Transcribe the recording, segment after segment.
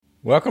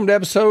Welcome to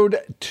episode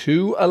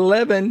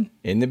 211.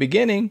 In the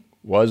beginning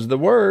was the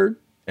Word,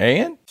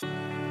 and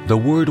the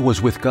Word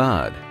was with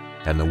God,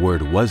 and the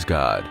Word was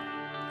God,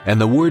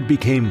 and the Word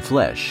became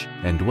flesh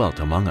and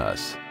dwelt among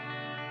us.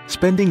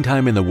 Spending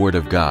time in the Word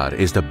of God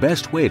is the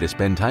best way to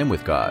spend time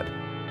with God.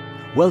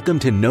 Welcome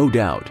to No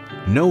Doubt,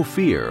 No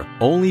Fear,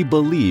 Only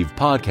Believe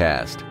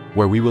podcast,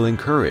 where we will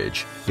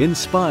encourage,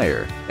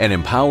 inspire, and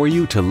empower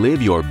you to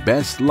live your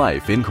best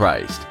life in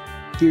Christ.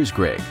 Here's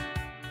Greg.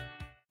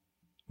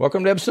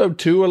 Welcome to episode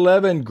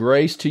 211.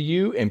 Grace to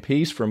you and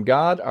peace from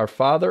God, our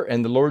Father,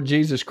 and the Lord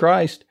Jesus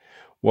Christ.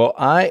 Well,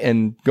 I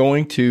am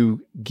going to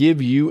give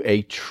you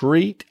a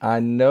treat. I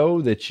know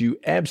that you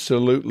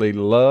absolutely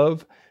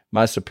love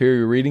my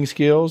superior reading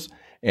skills,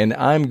 and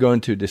I'm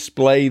going to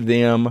display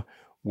them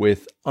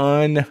with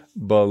unbelievable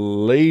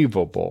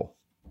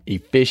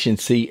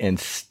efficiency and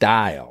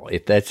style,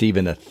 if that's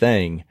even a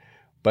thing.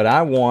 But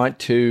I want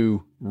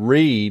to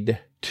read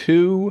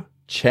 2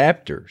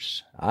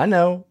 chapters. I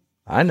know.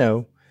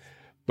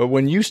 But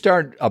when you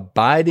start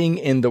abiding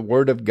in the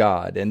Word of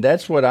God, and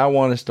that's what I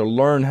want us to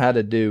learn how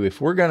to do,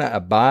 if we're going to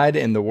abide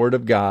in the Word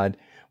of God,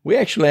 we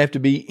actually have to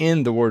be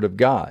in the Word of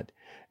God.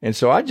 And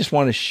so I just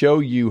want to show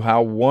you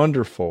how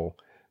wonderful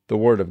the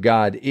Word of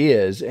God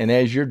is. And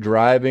as you're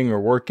driving or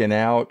working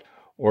out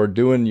or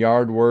doing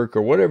yard work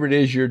or whatever it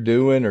is you're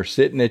doing or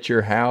sitting at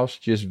your house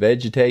just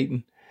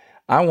vegetating,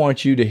 I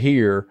want you to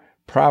hear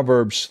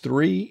Proverbs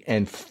 3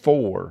 and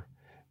 4.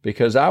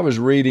 Because I was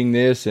reading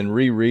this and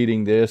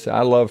rereading this.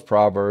 I love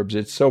Proverbs.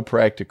 It's so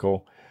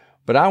practical.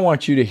 But I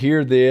want you to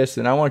hear this,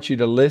 and I want you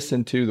to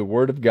listen to the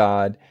Word of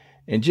God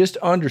and just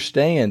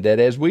understand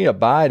that as we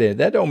abide in it,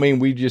 that don't mean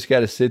we just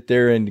got to sit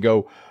there and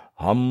go,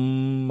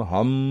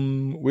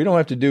 hum. We don't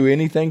have to do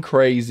anything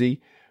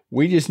crazy.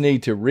 We just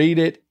need to read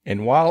it.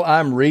 And while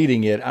I'm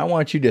reading it, I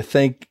want you to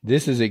think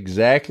this is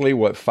exactly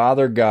what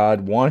Father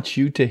God wants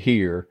you to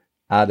hear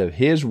out of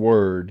His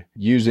Word,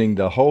 using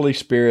the Holy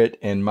Spirit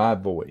and my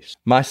voice.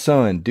 My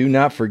son, do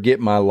not forget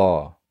my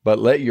law, but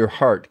let your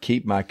heart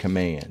keep my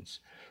commands.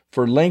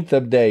 For length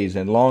of days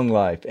and long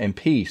life and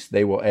peace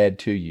they will add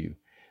to you.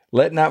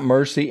 Let not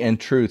mercy and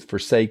truth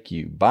forsake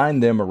you.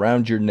 Bind them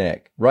around your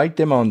neck. Write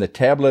them on the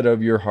tablet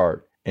of your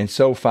heart, and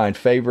so find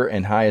favor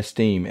and high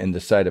esteem in the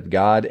sight of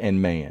God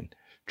and man.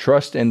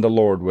 Trust in the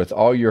Lord with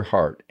all your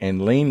heart,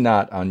 and lean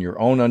not on your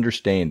own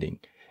understanding.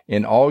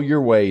 In all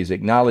your ways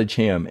acknowledge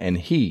Him, and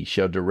He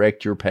shall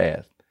direct your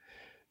path.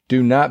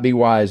 Do not be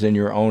wise in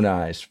your own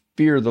eyes.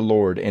 Fear the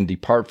Lord and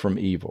depart from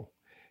evil.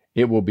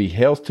 It will be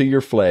health to your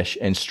flesh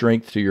and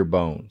strength to your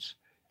bones.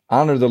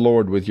 Honor the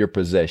Lord with your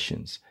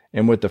possessions,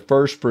 and with the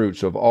first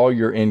fruits of all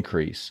your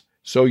increase.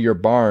 So your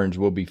barns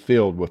will be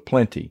filled with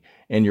plenty,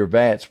 and your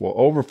vats will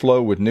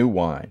overflow with new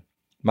wine.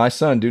 My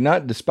son, do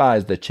not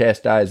despise the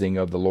chastising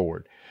of the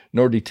Lord,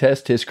 nor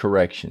detest His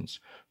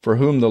corrections. For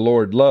whom the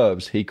Lord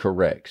loves, He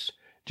corrects,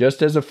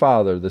 just as a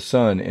father the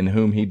son in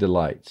whom he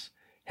delights.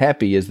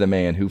 Happy is the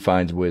man who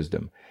finds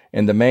wisdom,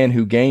 and the man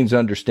who gains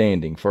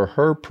understanding, for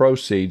her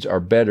proceeds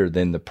are better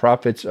than the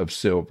profits of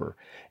silver,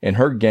 and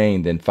her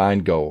gain than fine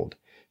gold.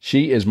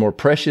 She is more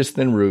precious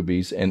than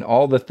rubies, and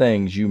all the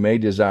things you may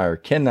desire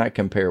cannot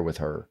compare with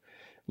her.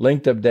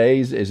 Length of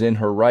days is in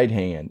her right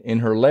hand, in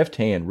her left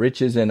hand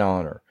riches and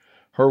honor.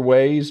 Her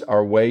ways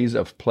are ways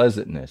of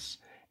pleasantness,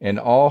 and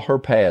all her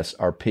paths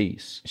are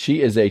peace.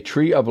 She is a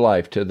tree of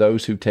life to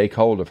those who take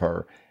hold of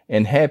her,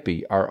 and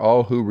happy are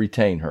all who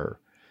retain her.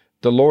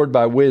 The Lord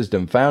by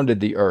wisdom founded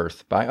the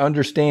earth. By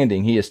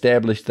understanding He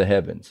established the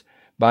heavens.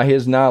 By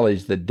His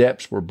knowledge the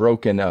depths were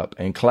broken up,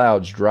 and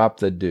clouds dropped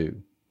the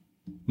dew.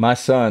 My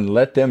son,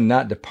 let them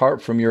not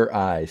depart from your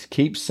eyes.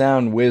 Keep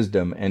sound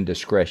wisdom and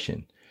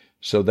discretion,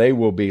 so they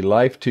will be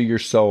life to your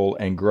soul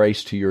and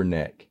grace to your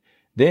neck.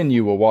 Then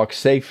you will walk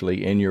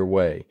safely in your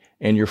way,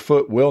 and your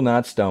foot will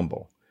not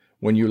stumble.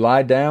 When you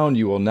lie down,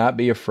 you will not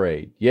be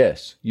afraid.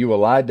 Yes, you will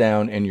lie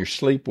down, and your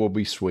sleep will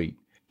be sweet.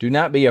 Do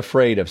not be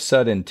afraid of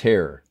sudden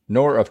terror,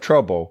 nor of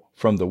trouble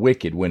from the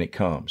wicked when it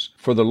comes.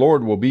 For the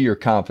Lord will be your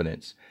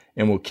confidence,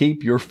 and will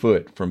keep your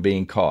foot from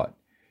being caught.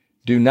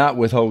 Do not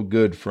withhold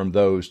good from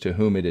those to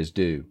whom it is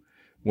due.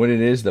 When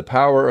it is the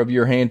power of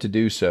your hand to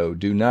do so,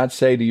 do not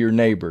say to your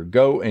neighbor,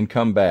 go and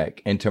come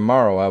back, and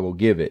tomorrow I will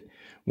give it,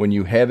 when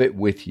you have it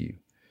with you.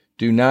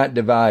 Do not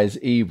devise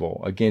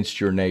evil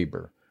against your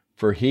neighbor,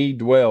 for he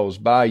dwells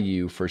by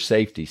you for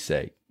safety's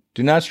sake.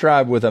 Do not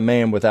strive with a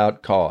man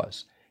without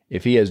cause,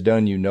 if he has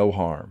done you no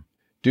harm.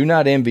 Do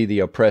not envy the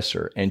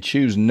oppressor, and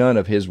choose none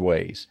of his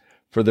ways,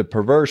 for the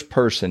perverse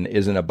person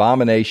is an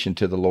abomination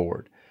to the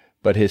Lord,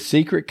 but his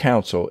secret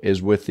counsel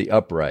is with the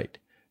upright.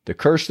 The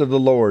curse of the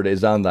Lord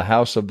is on the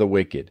house of the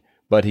wicked,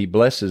 but He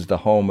blesses the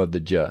home of the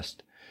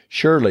just.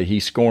 Surely He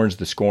scorns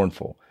the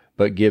scornful,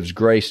 but gives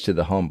grace to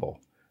the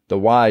humble. The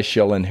wise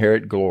shall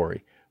inherit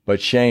glory, but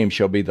shame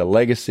shall be the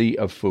legacy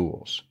of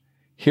fools.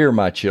 Hear,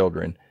 my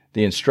children,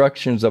 the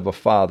instructions of a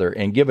father,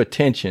 and give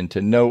attention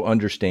to no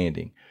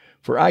understanding.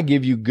 For I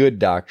give you good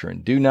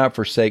doctrine. Do not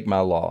forsake my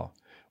law.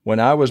 When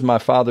I was my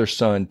father's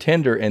son,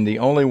 tender and the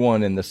only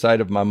one in the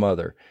sight of my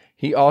mother,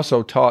 he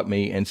also taught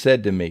me and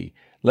said to me,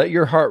 Let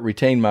your heart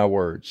retain my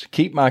words.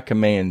 Keep my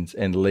commands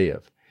and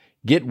live.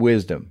 Get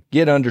wisdom.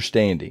 Get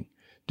understanding.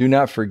 Do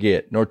not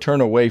forget, nor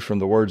turn away from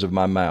the words of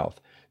my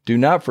mouth. Do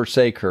not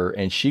forsake her,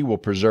 and she will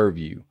preserve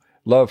you.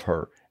 Love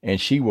her,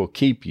 and she will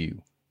keep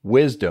you.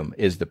 Wisdom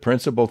is the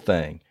principal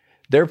thing.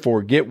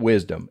 Therefore get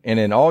wisdom, and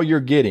in all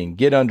your getting,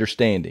 get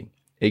understanding.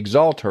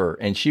 Exalt her,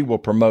 and she will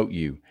promote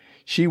you.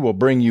 She will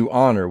bring you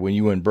honor when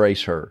you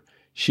embrace her.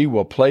 She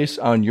will place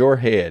on your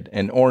head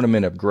an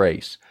ornament of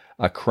grace.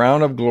 A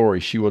crown of glory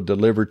she will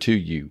deliver to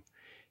you.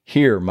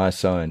 Hear, my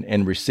son,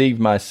 and receive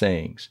my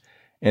sayings,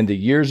 and the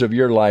years of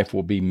your life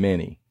will be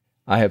many.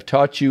 I have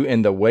taught you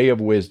in the way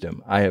of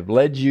wisdom. I have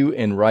led you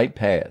in right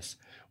paths.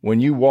 When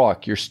you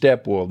walk, your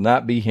step will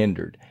not be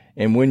hindered,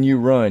 and when you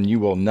run, you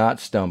will not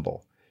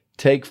stumble.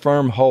 Take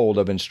firm hold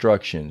of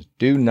instructions.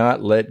 Do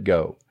not let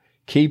go.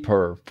 Keep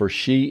her, for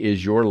she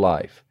is your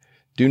life.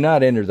 Do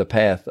not enter the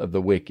path of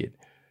the wicked,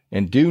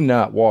 and do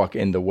not walk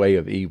in the way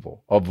of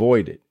evil.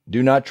 Avoid it.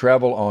 Do not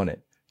travel on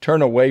it.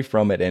 Turn away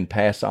from it and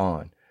pass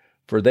on.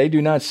 For they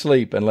do not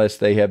sleep unless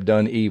they have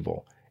done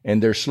evil,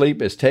 and their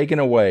sleep is taken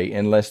away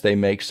unless they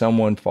make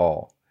someone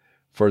fall.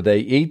 For they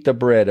eat the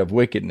bread of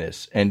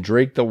wickedness and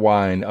drink the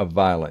wine of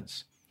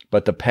violence.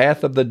 But the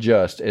path of the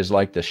just is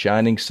like the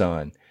shining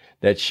sun,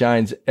 that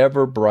shines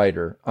ever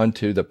brighter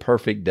unto the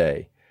perfect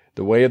day.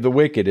 The way of the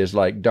wicked is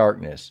like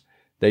darkness.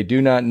 They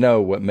do not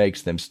know what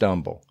makes them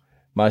stumble.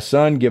 My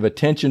son, give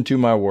attention to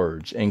my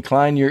words.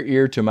 Incline your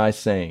ear to my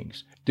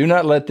sayings. Do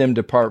not let them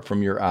depart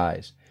from your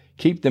eyes.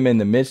 Keep them in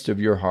the midst of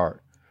your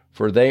heart,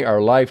 for they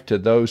are life to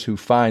those who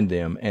find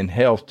them and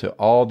health to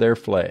all their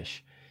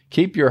flesh.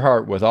 Keep your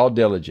heart with all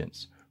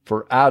diligence,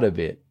 for out of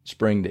it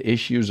spring the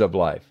issues of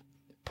life.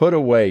 Put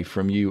away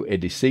from you a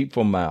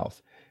deceitful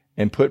mouth,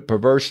 and put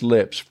perverse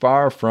lips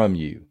far from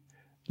you.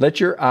 Let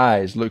your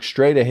eyes look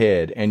straight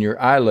ahead, and your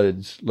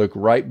eyelids look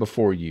right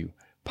before you.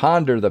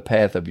 Ponder the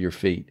path of your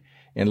feet,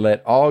 and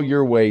let all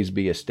your ways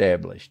be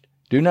established.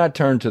 Do not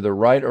turn to the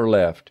right or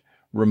left.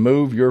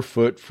 Remove your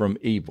foot from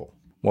evil.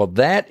 Well,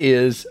 that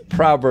is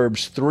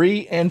Proverbs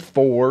 3 and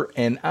 4,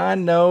 and I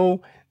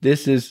know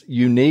this is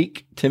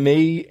unique to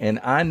me, and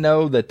I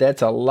know that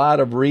that's a lot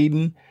of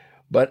reading,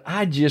 but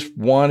I just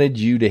wanted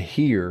you to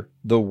hear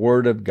the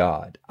Word of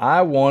God.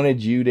 I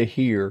wanted you to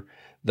hear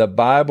the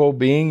Bible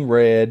being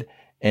read,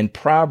 and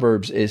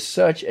Proverbs is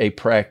such a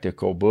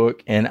practical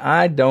book, and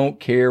I don't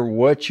care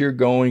what you're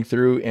going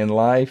through in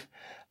life.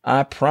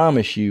 I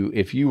promise you,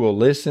 if you will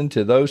listen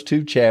to those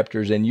 2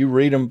 chapters and you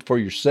read them for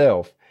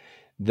yourself,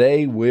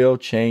 they will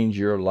change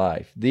your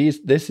life.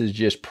 This is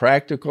just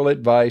practical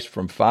advice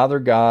from Father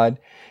God.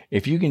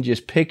 If you can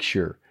just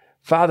picture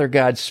Father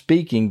God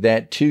speaking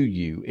that to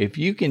you, if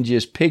you can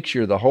just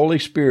picture the Holy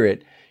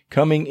Spirit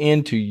coming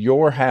into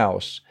your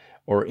house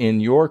or in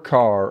your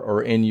car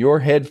or in your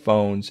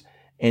headphones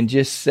and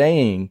just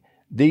saying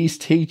these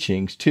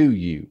teachings to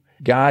you.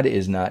 God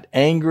is not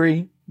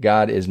angry.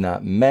 God is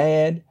not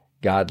mad.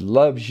 God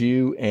loves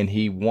you, and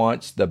He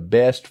wants the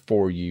best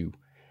for you.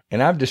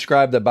 And I've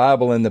described the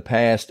Bible in the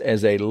past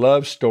as a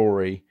love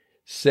story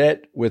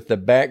set with the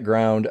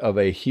background of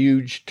a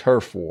huge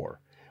turf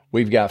war.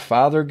 We've got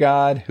Father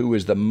God, who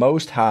is the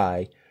Most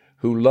High,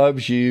 who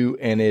loves you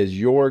and is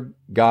your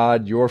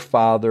God, your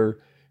Father,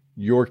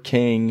 your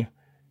King,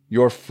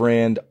 your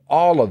friend,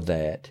 all of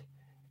that.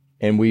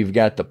 And we've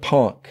got the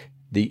punk,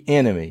 the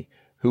enemy,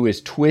 who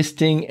is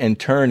twisting and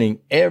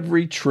turning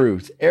every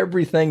truth,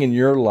 everything in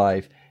your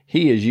life.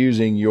 He is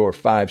using your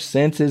 5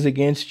 senses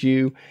against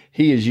you.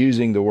 He is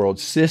using the world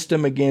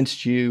system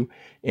against you,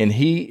 and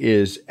he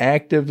is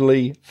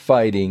actively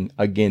fighting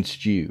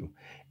against you.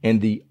 And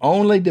the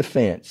only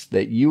defense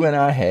that you and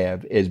I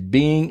have is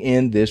being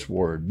in this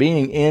Word,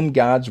 being in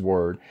God's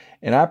Word.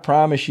 And I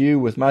promise you,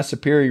 with my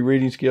superior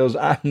reading skills,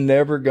 I'm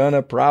never going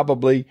to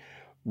probably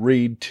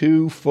read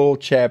 2 full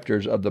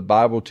chapters of the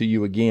Bible to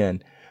you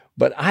again.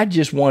 But I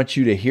just want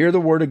you to hear the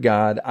Word of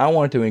God. I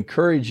want to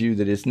encourage you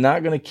that it's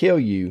not going to kill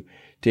you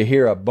to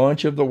hear a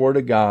bunch of the Word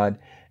of God.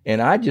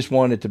 And I just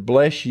wanted to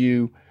bless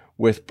you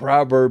with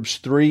Proverbs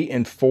 3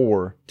 and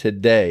 4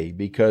 today,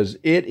 because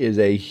it is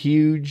a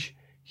huge,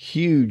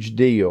 huge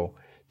deal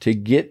to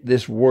get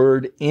this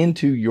Word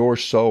into your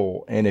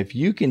soul. And if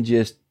you can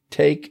just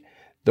take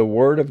the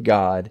Word of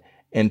God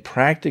and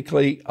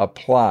practically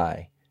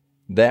apply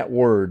that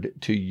Word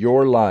to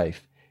your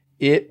life,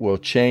 it will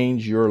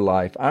change your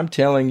life. I'm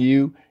telling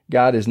you,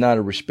 God is not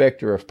a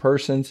respecter of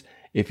persons.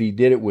 If He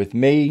did it with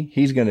me,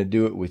 He's going to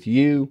do it with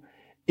you.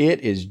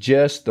 It is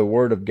just the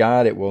Word of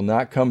God. It will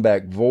not come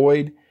back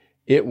void.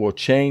 It will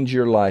change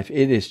your life.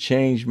 It has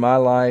changed my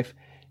life.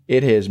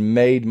 It has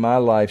made my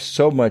life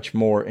so much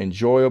more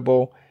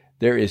enjoyable.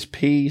 There is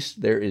peace.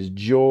 There is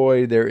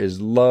joy. There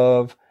is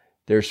love.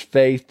 There's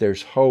faith.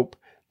 There's hope.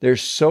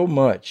 There's so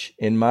much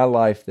in my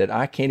life that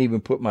I can't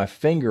even put my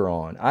finger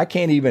on. I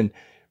can't even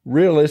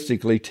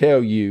realistically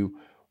tell you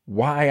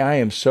why I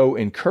am so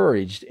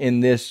encouraged in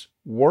this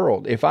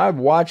world. If I've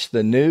watched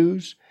the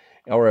news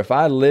or if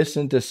I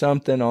listen to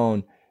something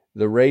on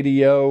the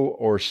radio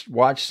or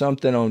watch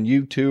something on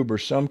YouTube or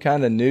some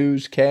kind of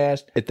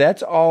newscast, if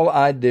that's all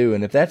I do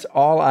and if that's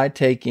all I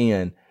take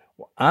in,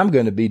 I'm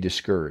going to be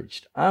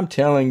discouraged. I'm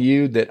telling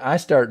you that I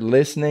start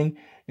listening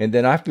and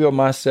then I feel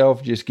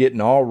myself just getting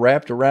all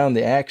wrapped around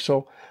the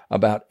axle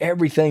about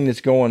everything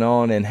that's going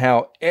on and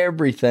how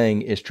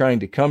everything is trying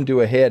to come to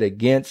a head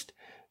against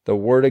the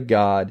Word of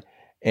God.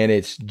 And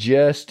it's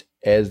just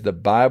as the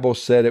Bible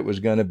said it was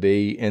going to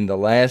be in the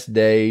last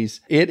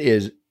days. It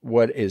is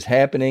what is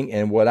happening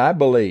and what I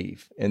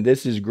believe, and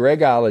this is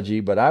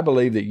Gregology, but I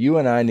believe that you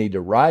and I need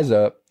to rise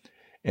up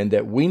and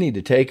that we need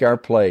to take our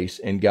place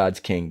in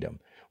God's kingdom.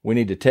 We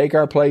need to take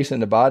our place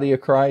in the body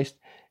of Christ,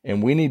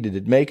 and we need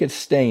to make a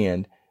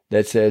stand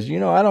that says,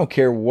 I don't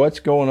care what's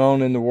going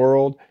on in the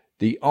world.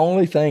 The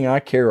only thing I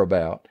care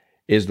about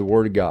is the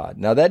Word of God.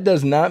 Now, that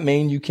does not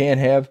mean you can't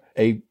have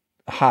a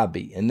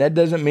hobby, and that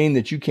doesn't mean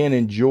that you can't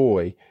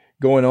enjoy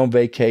going on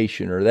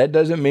vacation, or that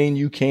doesn't mean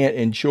you can't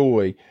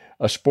enjoy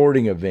a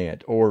sporting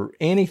event or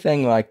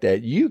anything like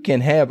that. You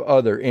can have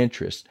other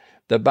interests.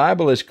 The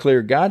Bible is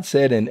clear. God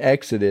said in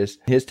Exodus,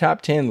 his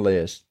top 10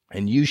 list,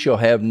 and you shall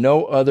have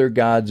no other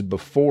gods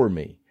before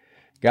me.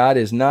 God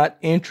is not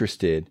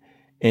interested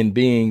in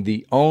being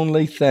the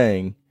only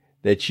thing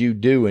that you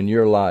do in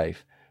your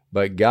life,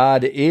 but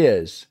God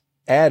is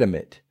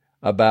adamant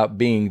about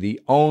being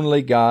the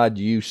only God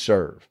you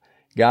serve.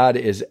 God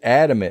is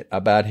adamant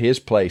about his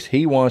place.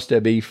 He wants to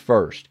be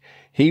first.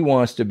 He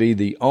wants to be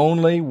the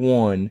only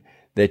one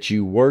that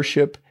you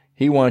worship.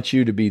 He wants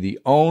you to be the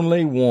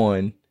only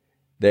one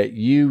that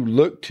you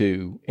look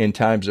to in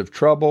times of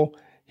trouble.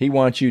 He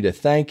wants you to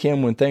thank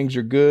him when things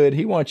are good.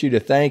 He wants you to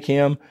thank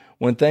him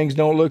when things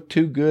don't look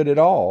too good at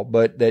all,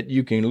 but that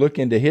you can look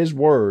into his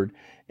word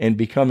and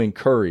become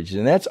encouraged.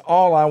 And that's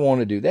all I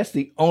want to do. That's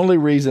the only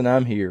reason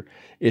I'm here,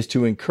 is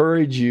to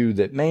encourage you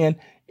that, man,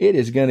 it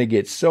is going to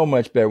get so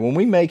much better. When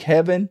we make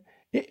heaven,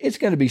 it's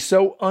going to be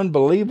so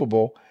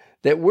unbelievable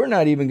that we're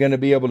not even going to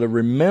be able to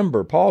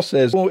remember. Paul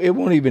says, well, it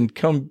won't even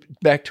come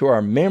back to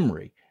our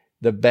memory,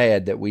 the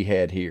bad that we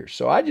had here.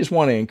 So I just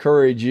want to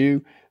encourage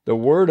you. The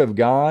Word of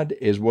God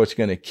is what's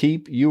going to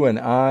keep you and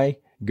I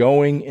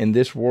going in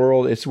this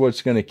world. It's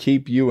what's going to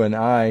keep you and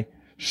I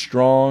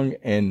strong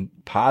and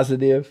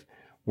positive.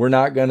 We're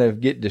not going to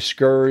get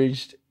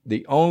discouraged.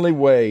 The only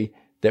way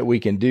that we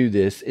can do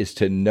this is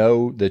to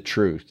know the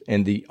truth.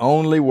 And the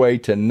only way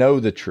to know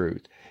the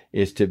truth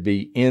is to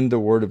be in the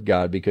Word of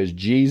God, because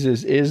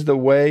Jesus is the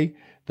way,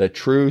 the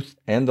truth,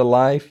 and the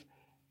life.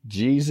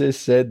 Jesus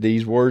said,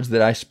 these words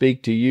that I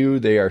speak to you,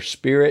 they are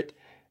spirit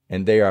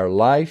and they are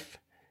life,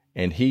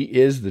 and he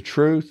is the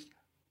truth,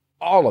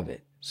 all of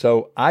it.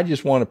 So I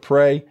just want to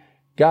pray,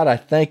 God, I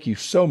thank you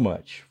so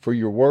much for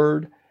your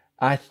word.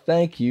 I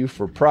thank you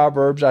for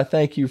Proverbs. I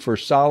thank you for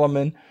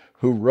Solomon,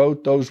 who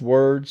wrote those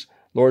words.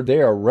 Lord,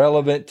 they are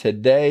relevant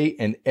today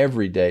and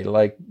every day,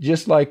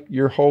 just like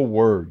your whole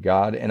word,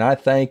 God. And I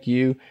thank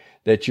you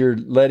that you're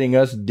letting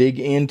us dig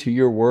into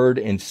your word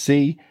and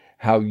see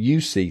how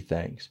you see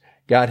things.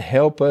 God,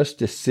 help us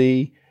to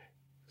see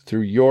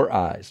through your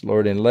eyes,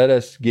 Lord, and let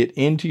us get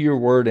into your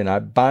word. And I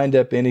bind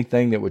up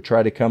anything that would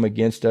try to come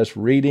against us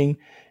reading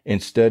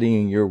and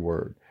studying your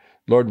word.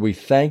 Lord, we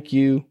thank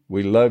you.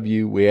 We love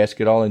you. We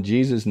ask it all in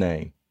Jesus'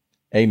 name.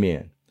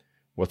 Amen.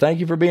 Well, thank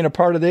you for being a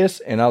part of this,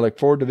 and I look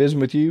forward to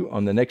visiting with you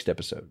on the next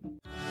episode.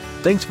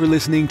 Thanks for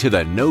listening to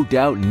the No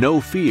Doubt,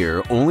 No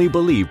Fear, Only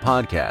Believe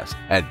podcast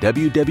at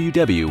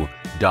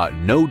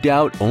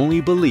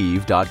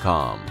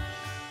www.nodoubtonlybelieve.com.